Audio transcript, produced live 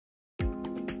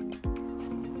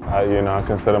I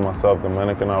consider myself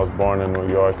Dominican. I was born in New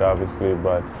York, obviously,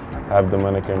 but I have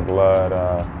Dominican blood.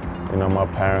 My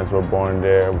parents were born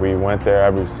there. We went there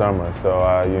every summer, so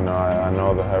I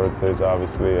know the heritage,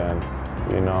 obviously, and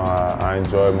I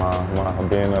enjoy my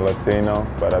being a Latino,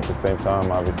 but at the same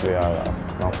time, obviously,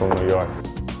 I'm from New York.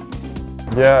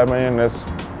 Yeah, I mean,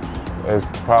 it's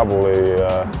probably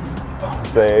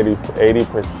say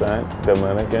 80%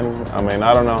 Dominican. I mean,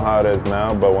 I don't know how it is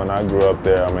now, but when I grew up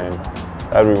there, I mean,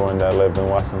 everyone that lived in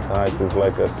Washington Heights is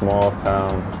like a small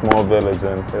town, a small village,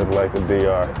 and it's like a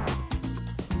DR.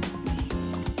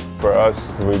 For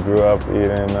us, we grew up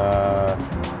eating,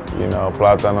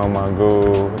 plátano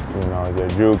mangú, your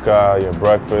yuca, your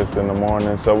breakfast in the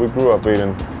morning. So we grew up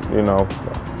eating,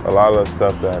 a lot of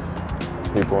stuff that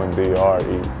people in DR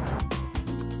eat.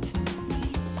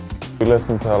 We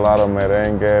listen to a lot of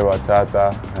merengue,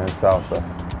 bachata, and salsa.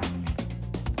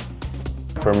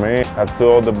 For me, I have two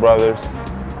older brothers.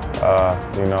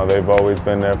 They've always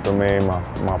been there for me.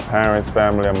 My parents'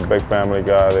 family, I'm a big family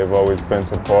guy. They've always been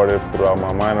supportive throughout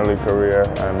my minor league career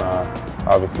and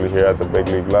obviously here at the big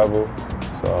league level.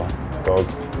 So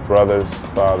those brothers,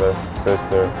 father,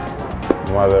 sister,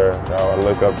 mother, I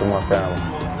look up to my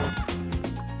family.